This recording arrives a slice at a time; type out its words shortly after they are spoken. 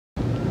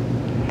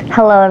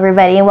Hello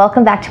everybody and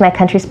welcome back to my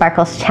Country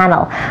Sparkles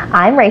channel.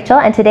 I'm Rachel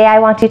and today I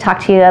want to talk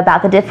to you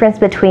about the difference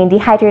between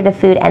dehydrated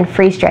food and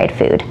freeze-dried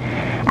food.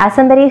 As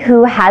somebody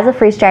who has a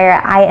freeze dryer,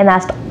 I am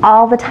asked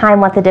all the time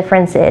what the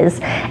difference is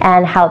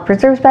and how it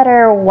preserves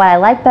better, what I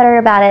like better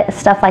about it,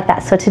 stuff like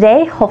that. So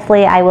today,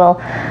 hopefully I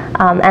will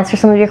answer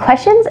some of your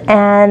questions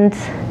and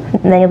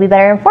then you'll be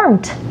better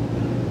informed.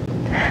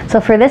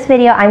 So for this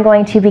video, I'm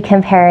going to be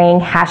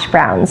comparing hash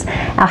browns.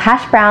 Now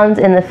hash browns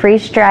in the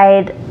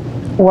freeze-dried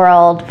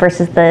world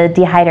versus the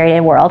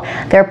dehydrated world,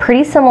 they're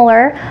pretty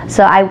similar.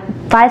 So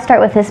I start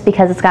with this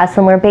because it's got a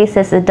similar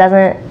basis. It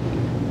doesn't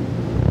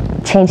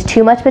change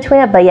too much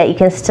between it, but yet you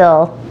can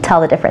still tell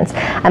the difference.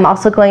 I'm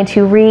also going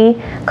to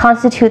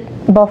reconstitute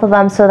both of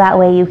them so that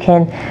way you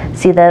can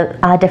see the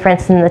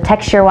difference in the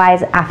texture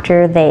wise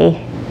after they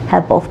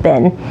have both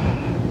been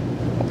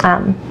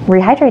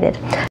rehydrated.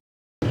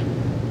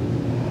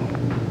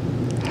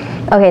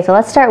 Okay, so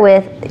let's start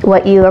with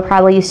what you are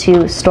probably used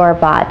to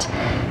store-bought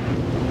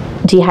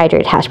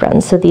dehydrated hash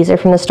browns. So these are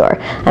from the store.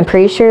 I'm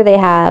pretty sure they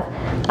have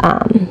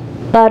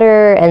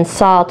butter and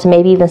salt,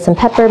 maybe even some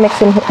pepper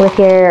mixed in with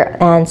here,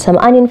 and some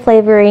onion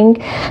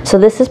flavoring. So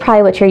this is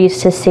probably what you're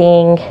used to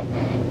seeing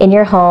in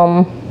your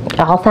home,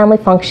 all family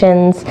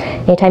functions,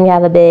 anytime you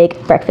have a big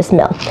breakfast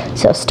meal.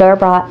 So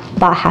store-bought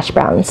hash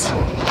browns,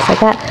 just like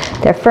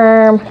that. They're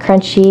firm,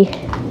 crunchy,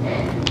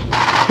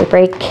 they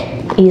break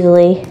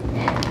easily.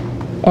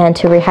 And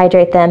to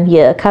rehydrate them,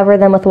 you cover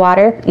them with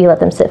water. You let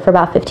them sit for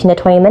about 15 to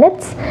 20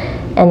 minutes.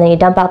 And then you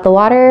dump out the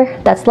water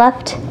that's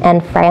left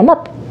and fry them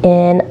up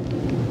in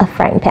a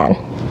frying pan.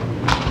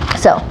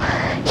 So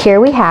here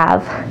we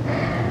have,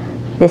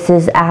 this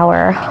is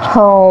our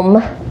home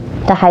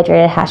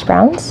dehydrated hash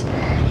browns.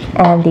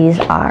 And these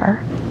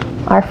are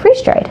our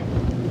freeze-dried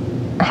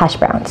hash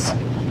browns.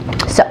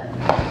 So,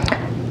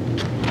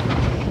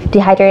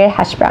 dehydrated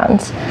hash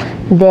browns.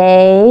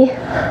 They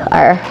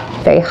are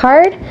very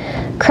hard,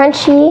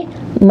 crunchy.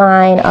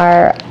 Mine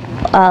are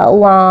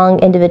long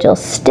individual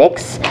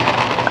sticks.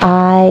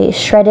 I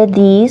shredded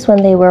these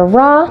when they were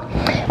raw,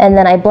 and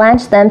then I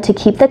blanched them to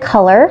keep the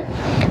color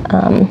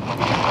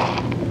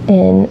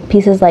in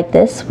pieces like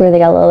this where they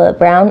got a little bit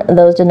brown.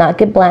 Those did not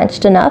get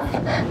blanched enough.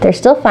 They're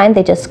still fine,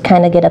 they just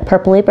kind of get a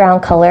purpley brown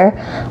color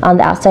on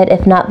the outside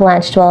if not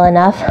blanched well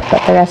enough,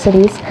 but the rest of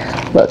these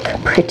look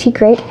pretty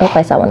great. Oh,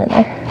 I saw one in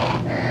there.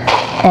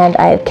 And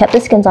I've kept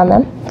the skins on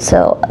them,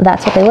 so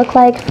that's what they look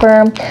like,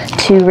 firm.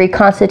 To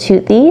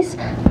reconstitute these,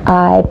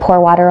 I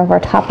pour water over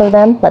top of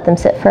them, let them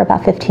sit for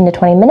about 15 to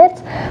 20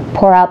 minutes,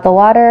 pour out the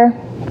water,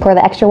 pour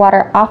the extra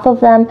water off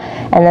of them,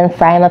 and then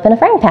fry them up in a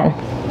frying pan.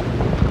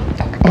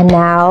 And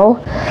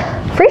now,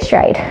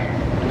 freeze-dried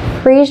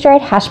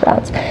hash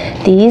browns.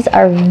 These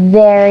are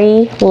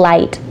very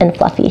light and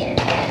fluffy.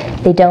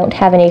 They don't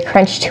have any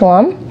crunch to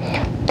them.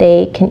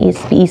 They can be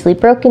easily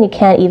broken. You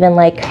can't even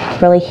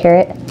really hear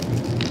it.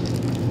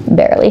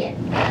 Barely.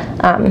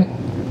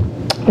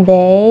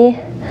 They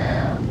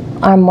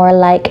are more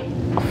like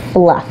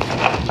fluff,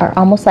 or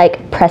almost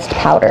like pressed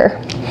powder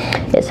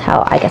is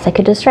how I guess I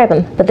could describe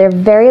them. But they're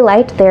very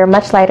light. They're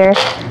much lighter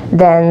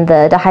than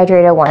the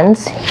dehydrated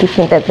ones. You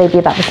think that they'd be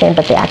about the same,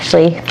 but they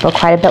actually feel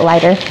quite a bit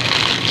lighter.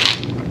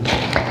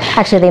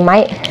 Actually, they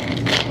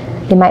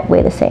might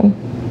weigh the same,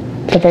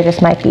 but there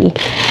just might be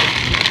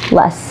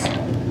less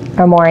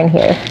or more in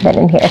here than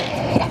in here.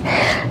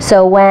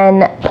 So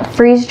when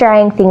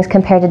freeze-drying things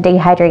compared to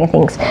dehydrating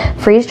things,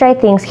 freeze-dried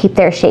things keep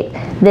their shape.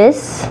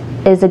 This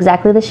is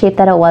exactly the shape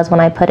that it was when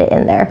I put it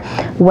in there.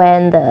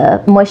 When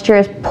the moisture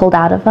is pulled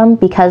out of them,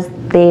 because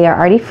they are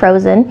already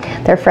frozen,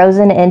 they're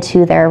frozen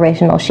into their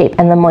original shape,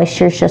 and the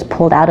moisture is just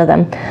pulled out of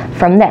them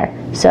from there.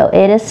 So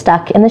it is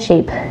stuck in the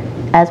shape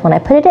as when I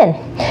put it in.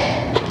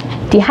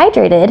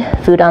 Dehydrated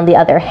food, on the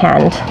other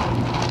hand,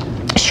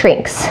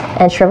 shrinks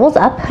and shrivels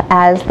up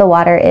as the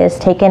water is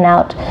taken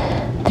out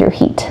through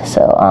heat.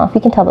 So if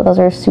you can tell, but those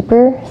are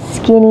super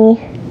skinny.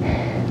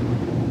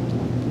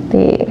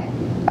 They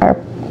are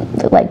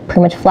like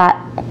pretty much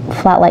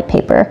flat like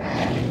paper,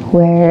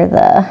 where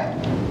the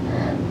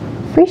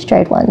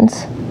freeze-dried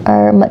ones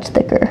are much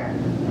thicker.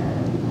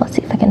 Let's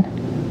see if I can,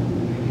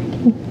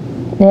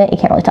 you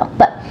can't really tell,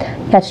 but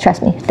you have to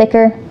trust me,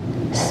 thicker,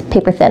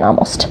 paper thin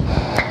almost.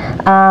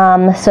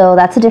 So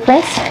that's the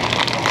difference.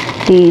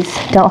 These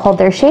don't hold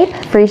their shape,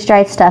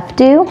 freeze-dried stuff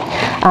do.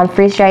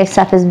 Freeze-dried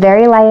stuff is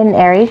very light and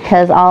airy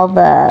because all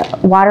the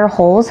water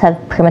holes have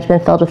pretty much been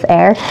filled with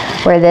air,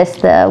 where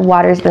the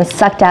water's been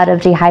sucked out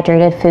of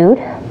dehydrated food.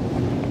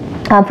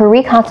 For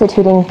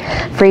reconstituting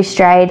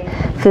freeze-dried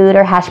food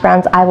or hash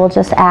browns, I will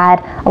just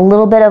add a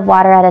little bit of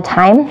water at a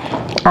time,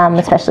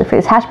 especially for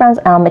these hash browns,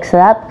 and I'll mix it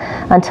up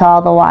until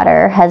all the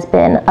water has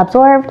been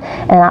absorbed,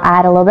 and I'll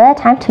add a little bit at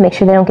a time to make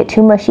sure they don't get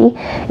too mushy.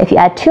 If you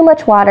add too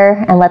much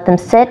water and let them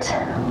sit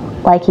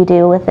like you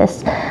do with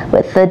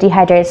the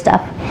dehydrated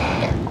stuff,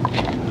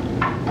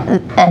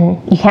 and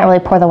you can't really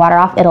pour the water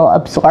off, it'll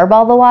absorb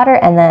all the water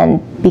and then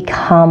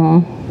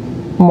become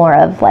more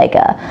of like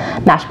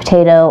a mashed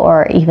potato,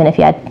 or even if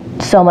you add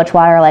so much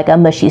water, like a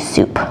mushy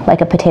soup,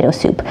 like a potato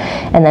soup,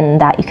 and then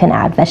that you can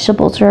add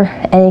vegetables or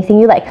anything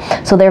you like.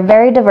 So they're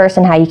very diverse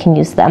in how you can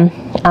use them,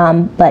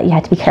 but you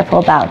have to be careful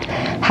about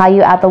how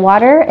you add the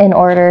water in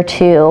order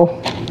to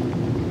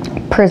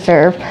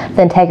preserve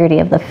the integrity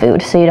of the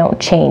food, so you don't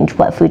change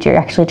what food you're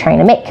actually trying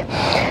to make.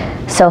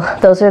 So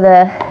those are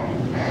the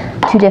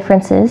two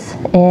differences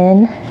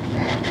in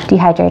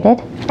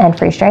dehydrated and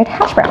freeze-dried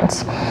hash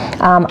browns.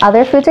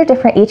 Other foods are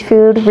different. Each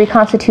food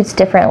reconstitutes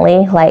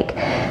differently, like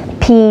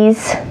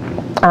peas,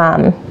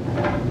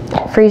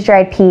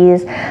 freeze-dried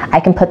peas. I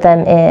can put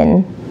them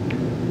in,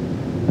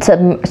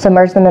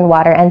 submerge them in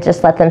water and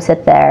just let them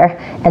sit there,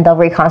 and they'll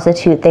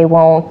reconstitute. They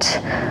won't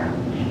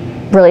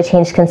really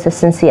change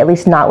consistency, at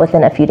least not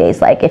within a few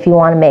days. Like if you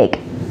want to make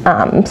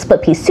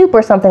split pea soup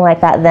or something like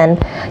that, then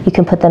you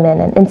can put them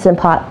in an Instant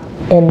Pot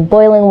in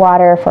boiling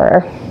water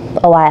for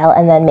a while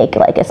and then make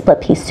like a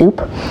split pea soup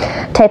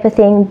type of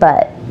thing.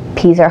 But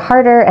peas are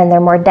harder and they're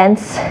more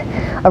dense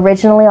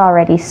originally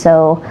already,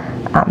 so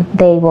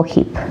they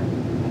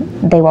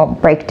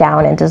won't break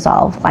down and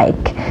dissolve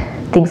like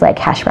things like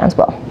hash browns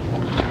will.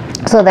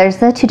 So there's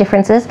the two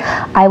differences.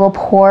 I will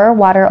pour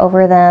water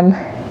over them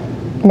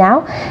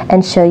now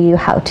and show you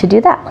how to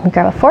do that. Let me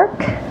grab a fork.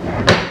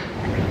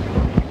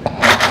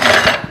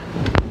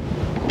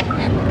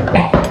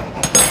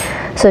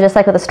 So just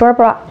like with the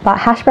store-bought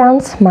hash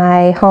browns,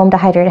 my home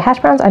dehydrated hash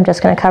browns, I'm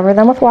just going to cover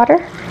them with water.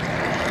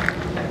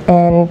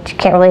 And you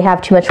can't really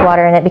have too much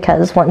water in it,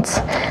 because once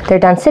they're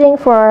done sitting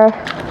for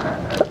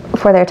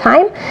their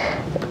time,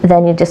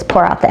 then you just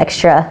pour out the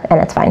extra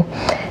and it's fine.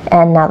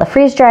 And now the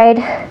freeze-dried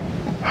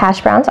hash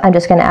browns, I'm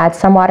just going to add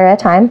some water at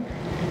a time.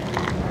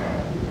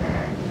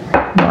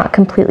 Not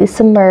completely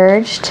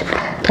submerged.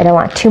 I don't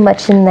want too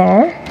much in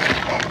there.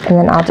 And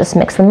then I'll just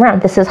mix them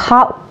around. This is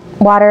hot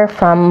water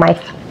from my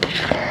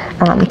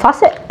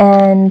faucet,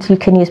 and you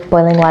can use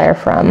boiling water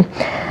from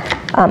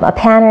a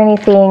pan or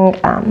anything.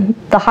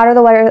 The hotter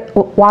the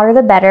water,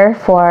 the better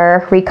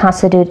for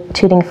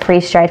reconstituting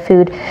freeze-dried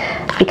food,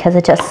 because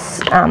it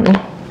just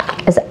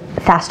is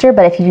faster.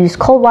 But if you use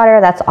cold water,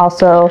 that's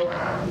also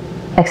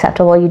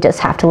acceptable. You just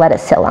have to let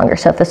it sit longer.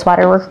 So if this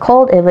water were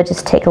cold, it would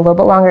just take a little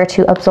bit longer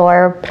to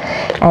absorb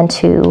and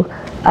to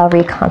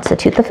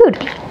reconstitute the food.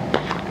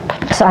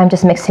 So I'm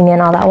just mixing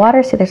in all that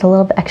water. See, there's a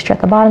little bit extra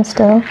at the bottom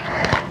still.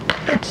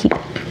 Keep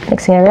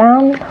mixing it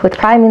around, which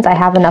probably means I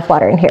have enough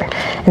water in here.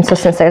 And so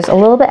since there's a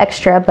little bit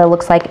extra, but it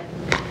looks like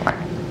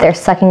they're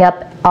sucking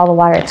up all the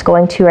water it's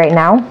going to right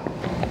now,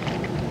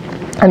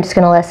 I'm just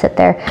going to let it sit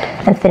there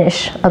and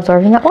finish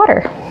absorbing that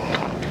water.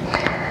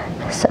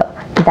 So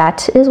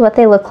that is what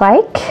they look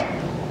like,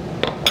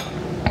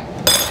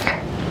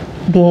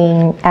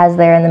 being as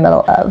they're in the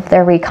middle of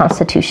their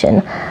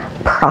reconstitution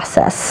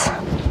process.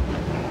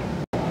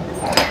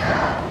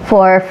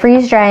 For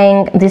freeze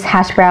drying these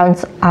hash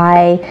browns,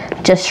 I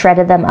just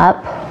shredded them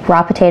up,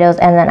 raw potatoes,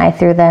 and then I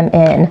threw them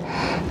in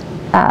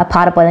a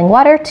pot of boiling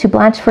water to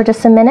blanch for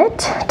just a minute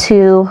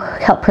to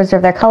help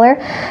preserve their color.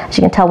 As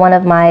you can tell, one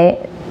of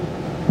my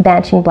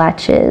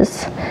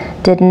blanches I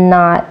did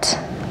not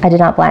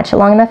blanch it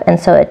long enough, and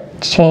so it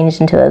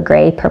changed into a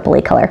gray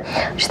purpley color,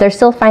 which they're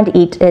still fine to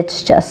eat.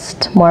 It's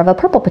just more of a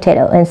purple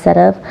potato instead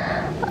of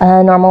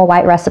a normal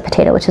white russet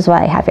potato, which is what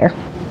I have here.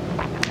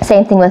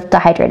 Same thing with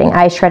dehydrating.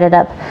 I shredded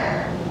up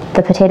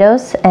the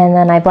potatoes and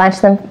then I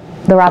blanched them,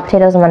 the raw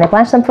potatoes, and then I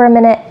blanched them for a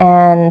minute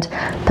and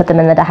put them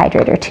in the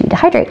dehydrator to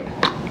dehydrate.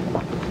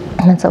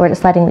 And so we're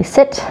just letting these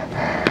sit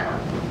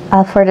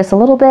for just a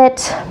little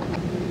bit.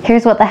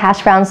 Here's what the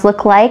hash browns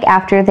look like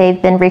after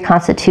they've been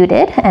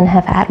reconstituted and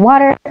have had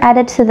water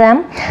added to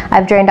them.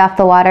 I've drained off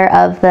the water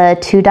of the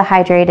two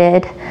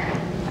dehydrated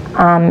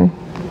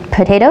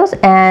potatoes,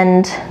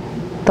 and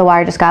the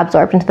water just got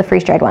absorbed into the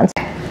freeze-dried ones.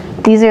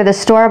 These are the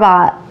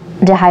store-bought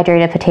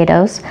dehydrated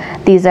potatoes.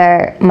 These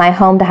are my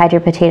home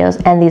dehydrated potatoes,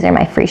 and these are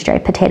my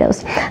freeze-dried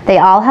potatoes. They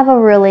all have a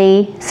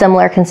really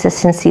similar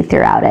consistency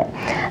throughout it.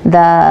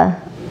 The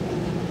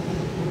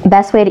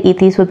best way to eat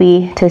these would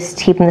be to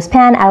keep in this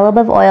pan, add a little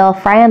bit of oil,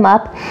 fry them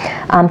up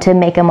to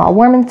make them all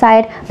warm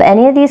inside. But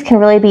any of these can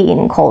really be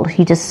eaten cold.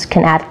 You just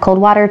can add cold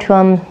water to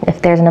them.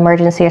 If there's an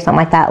emergency or something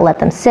like that, let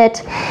them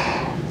sit.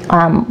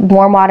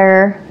 Warm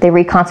water, they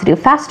reconstitute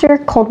faster.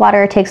 Cold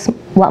water takes a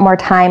lot more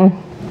time,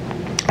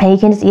 and you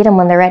can just eat them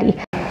when they're ready.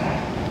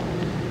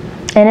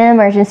 In an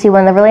emergency,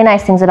 one of the really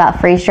nice things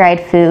about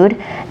freeze-dried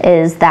food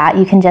is that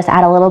you can just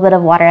add a little bit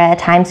of water at a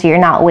time, so you're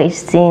not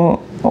wasting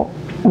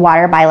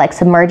water by like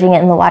submerging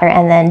it in the water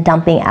and then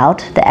dumping out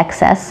the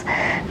excess,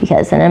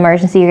 because in an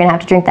emergency you're gonna have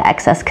to drink the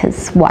excess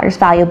because water's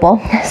valuable.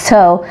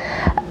 So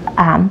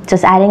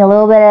just adding a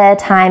little bit at a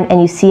time,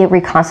 and you see it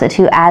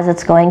reconstitute as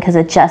it's going, because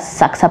it just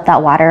sucks up that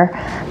water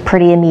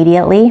pretty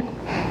immediately,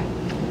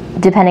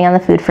 depending on the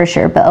food for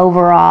sure, but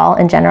overall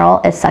in general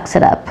it sucks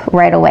it up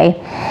right away.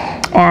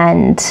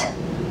 And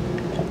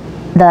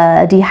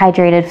the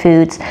dehydrated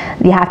foods,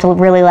 you have to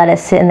really let it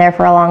sit in there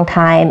for a long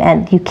time,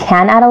 and you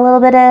can add a little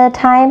bit at a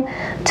time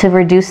to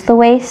reduce the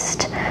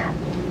waste,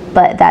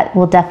 but that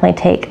will definitely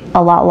take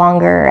a lot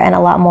longer and a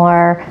lot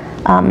more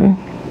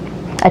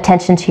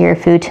attention to your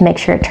food to make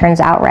sure it turns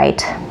out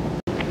right.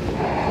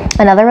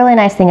 Another really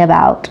nice thing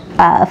about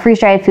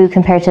freeze-dried food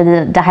compared to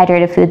the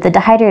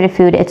dehydrated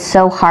food, it's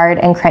so hard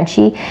and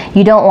crunchy.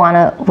 You don't want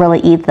to really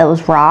eat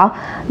those raw.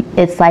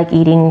 It's like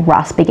eating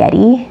raw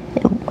spaghetti.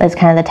 It's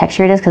kind of the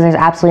texture it is, because there's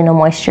absolutely no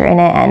moisture in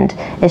it, and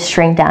it's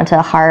shrink down to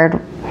a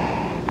hard,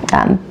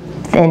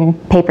 thin,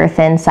 paper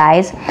thin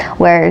size.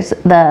 Whereas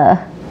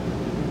the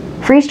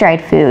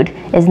freeze-dried food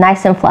is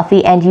nice and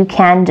fluffy, and you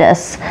can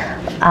just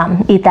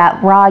eat that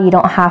raw. You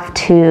don't have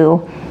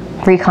to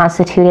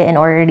reconstitute it in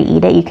order to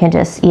eat it. You can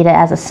just eat it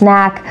as a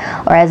snack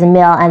or as a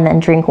meal, and then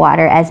drink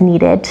water as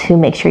needed to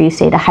make sure you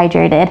stay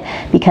dehydrated,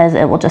 because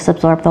it will just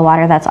absorb the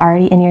water that's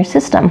already in your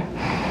system.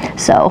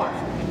 So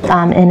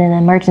in an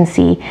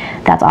emergency,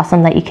 that's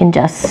awesome that you can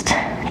just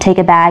take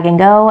a bag and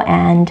go,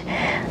 and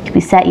you'll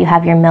be set. You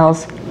have your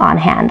meals on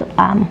hand.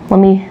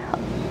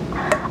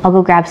 I'll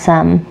go grab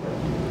some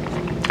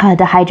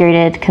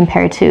dehydrated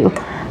compared to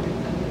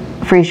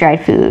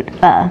freeze-dried food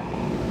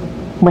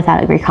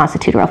without it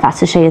reconstituted real fast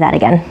to show you that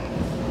again.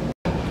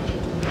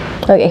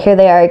 Okay, here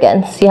they are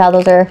again. See how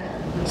those are,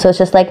 so it's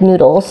just like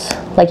noodles,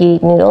 like you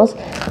eat noodles,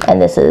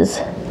 and this is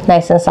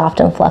nice and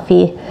soft and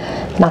fluffy.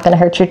 Not gonna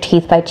hurt your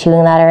teeth by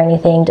chewing that or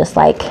anything, just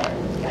like,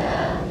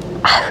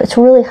 it's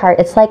really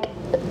hard. It's like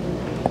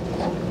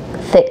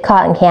thick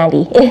cotton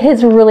candy.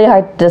 It's really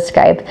hard to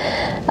describe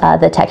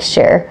the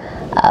texture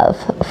of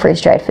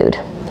freeze-dried food.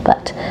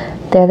 But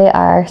there they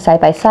are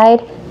side by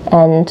side,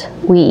 and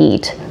we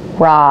eat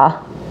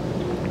raw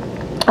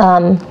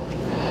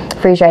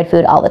freeze-dried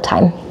food all the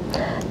time.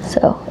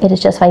 So it is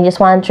just fine. You just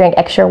want to drink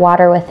extra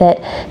water with it,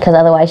 because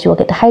otherwise you will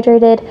get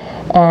dehydrated,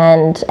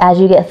 and as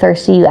you get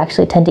thirsty you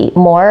actually tend to eat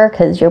more,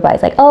 because your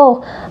body's like,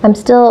 oh, I'm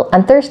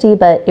thirsty,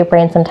 but your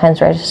brain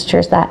sometimes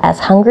registers that as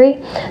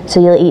hungry, so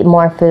you'll eat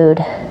more food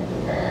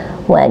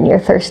when you're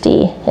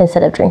thirsty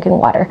instead of drinking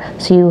water.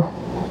 So you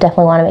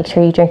definitely want to make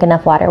sure you drink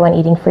enough water when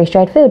eating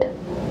freeze-dried food.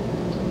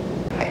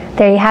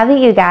 There you have it,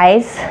 you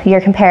guys,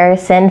 your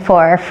comparison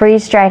for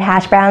freeze-dried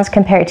hash browns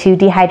compared to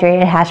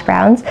dehydrated hash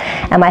browns,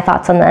 and my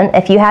thoughts on them.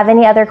 If you have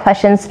any other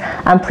questions,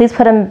 please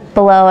put them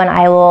below, and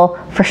I will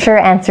for sure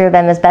answer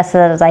them as best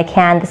as I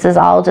can. This is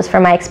all just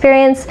from my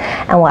experience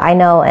and what I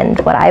know and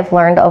what I've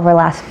learned over the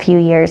last few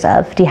years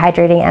of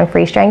dehydrating and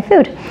freeze-drying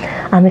food.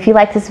 If you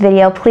like this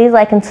video, please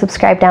like and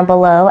subscribe down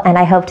below, and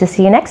I hope to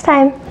see you next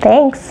time.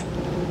 Thanks.